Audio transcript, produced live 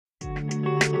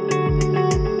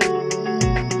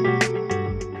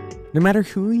No matter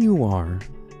who you are,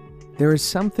 there is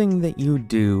something that you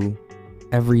do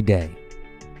every day.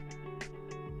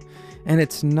 And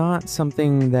it's not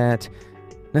something that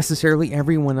necessarily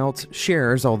everyone else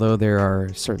shares, although there are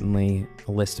certainly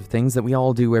a list of things that we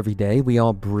all do every day. We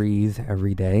all breathe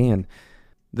every day, and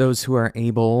those who are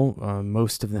able,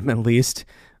 most of them at least,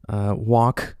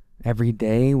 walk every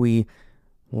day. We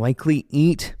likely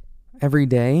eat every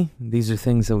day. These are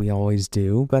things that we always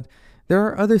do, but there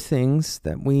are other things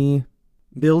that we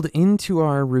build into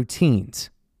our routines.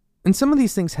 And some of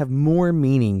these things have more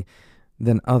meaning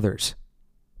than others.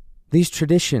 These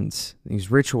traditions, these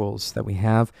rituals that we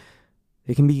have,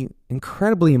 they can be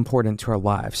incredibly important to our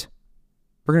lives.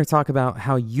 We're going to talk about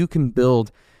how you can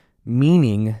build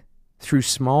meaning through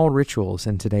small rituals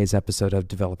in today's episode of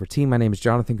Developer Tea. My name is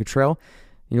Jonathan Cottrell,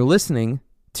 and you're listening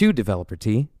to Developer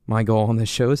Tea. My goal on this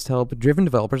show is to help driven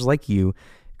developers like you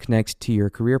connect to your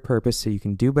career purpose so you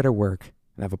can do better work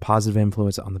and have a positive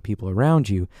influence on the people around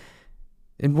you.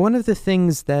 And one of the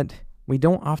things that we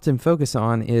don't often focus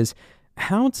on is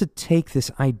how to take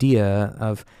this idea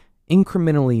of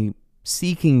incrementally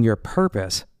seeking your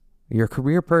purpose, your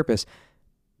career purpose,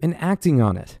 and acting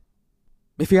on it.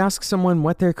 If you ask someone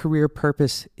what their career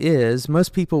purpose is,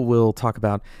 most people will talk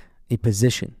about a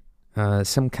position,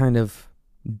 some kind of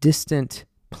distant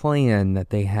plan that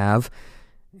they have,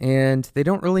 and they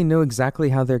don't really know exactly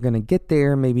how they're going to get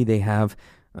there. Maybe they have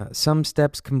some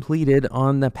steps completed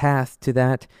on the path to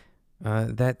that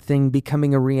thing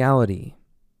becoming a reality.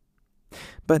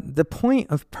 But the point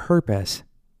of purpose,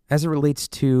 as it relates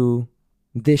to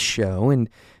this show and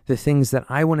the things that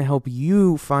I want to help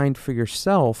you find for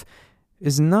yourself,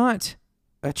 is not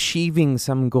achieving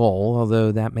some goal,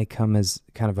 although that may come as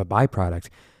kind of a byproduct,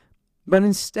 but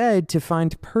instead to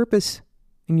find purpose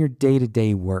in your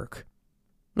day-to-day work.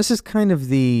 This is kind of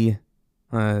the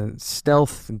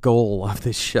stealth goal of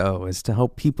this show, is to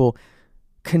help people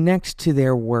connect to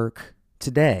their work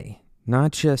today,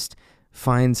 not just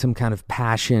find some kind of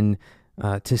passion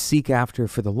to seek after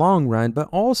for the long run, but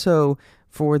also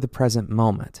for the present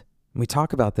moment. We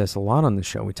talk about this a lot on the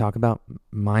show. We talk about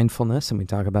mindfulness, and we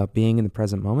talk about being in the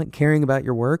present moment, caring about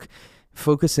your work,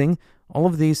 focusing. All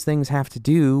of these things have to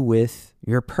do with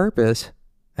your purpose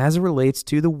as it relates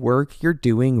to the work you're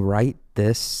doing right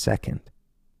this second.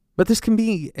 But this can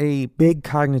be a big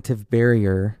cognitive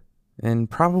barrier, and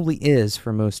probably is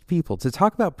for most people. To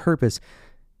talk about purpose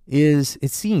is,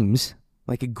 it seems,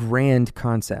 like a grand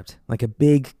concept, like a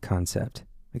big concept,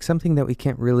 like something that we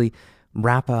can't really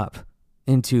wrap up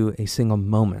into a single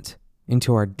moment,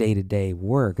 into our day-to-day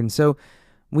work. And so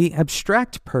we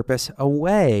abstract purpose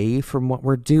away from what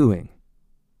we're doing.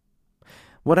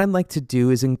 What I'd like to do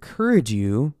is encourage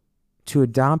you to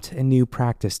adopt a new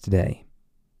practice today.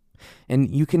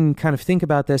 And you can kind of think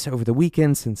about this over the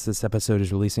weekend, since this episode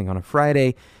is releasing on a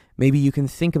Friday. Maybe you can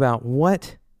think about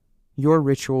what your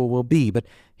ritual will be. But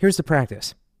here's the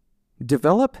practice.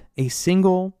 Develop a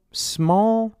single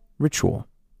small ritual.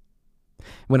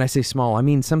 When I say small, I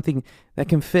mean something that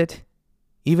can fit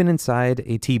even inside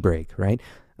a tea break, right?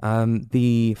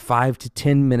 The 5 to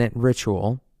 10 minute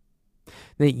ritual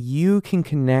that you can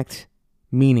connect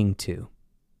meaning to.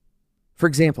 For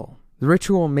example, the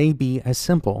ritual may be as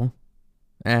simple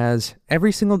as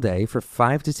every single day for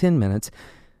 5 to 10 minutes,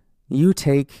 you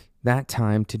take that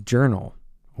time to journal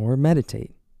or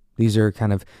meditate. These are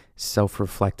kind of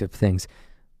self-reflective things.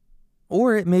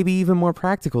 Or it may be even more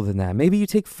practical than that. Maybe you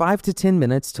take 5 to 10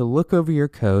 minutes to look over your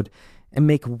code and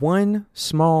make one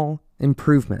small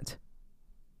improvement.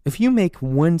 If you make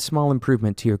one small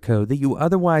improvement to your code that you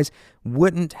otherwise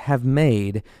wouldn't have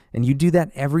made, and you do that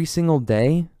every single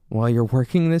day while you're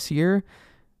working this year,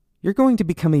 you're going to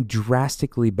become a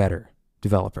drastically better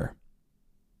developer.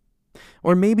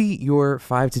 Or maybe your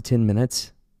 5 to 10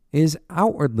 minutes is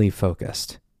outwardly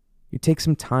focused. You take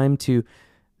some time to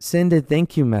send a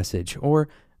thank you message or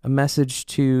a message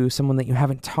to someone that you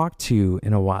haven't talked to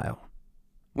in a while.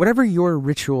 Whatever your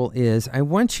ritual is, I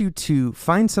want you to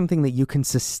find something that you can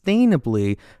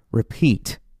sustainably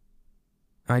repeat.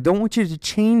 I don't want you to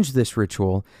change this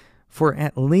ritual for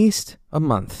at least a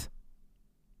month.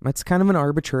 That's kind of an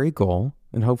arbitrary goal,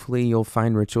 and hopefully you'll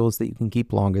find rituals that you can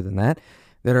keep longer than that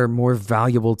are more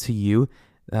valuable to you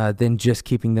than just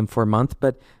keeping them for a month.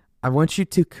 But I want you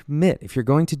to commit. If you're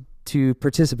going to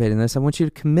participate in this, I want you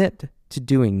to commit to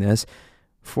doing this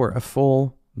for a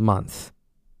full month.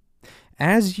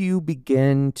 As you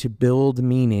begin to build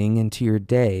meaning into your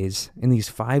days in these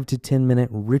 5 to 10 minute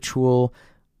ritual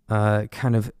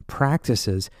kind of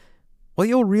practices, what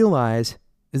you'll realize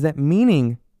is that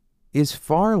meaning is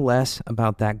far less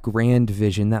about that grand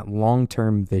vision, that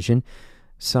long-term vision,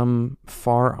 some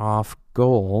far-off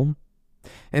goal,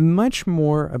 and much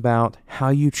more about how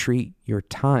you treat your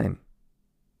time.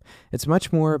 It's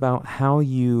much more about how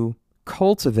you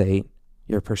cultivate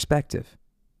your perspective.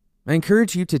 I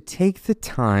encourage you to take the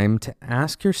time to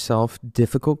ask yourself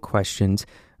difficult questions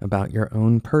about your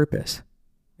own purpose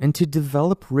and to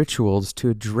develop rituals to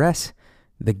address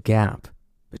the gap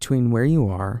between where you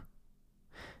are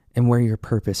and where your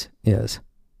purpose is.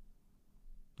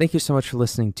 Thank you so much for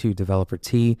listening to Developer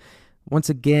Tea. Once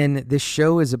again, this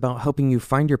show is about helping you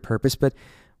find your purpose, but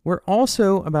we're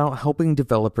also about helping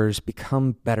developers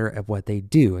become better at what they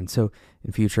do. And so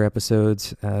in future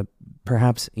episodes,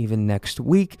 perhaps even next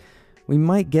week, we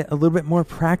might get a little bit more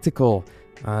practical,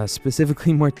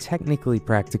 specifically more technically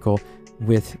practical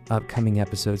with upcoming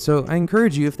episodes. So I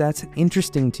encourage you, if that's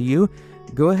interesting to you,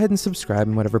 go ahead and subscribe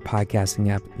in whatever podcasting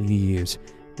app you use.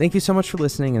 Thank you so much for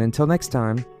listening, and until next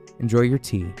time, enjoy your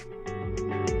tea.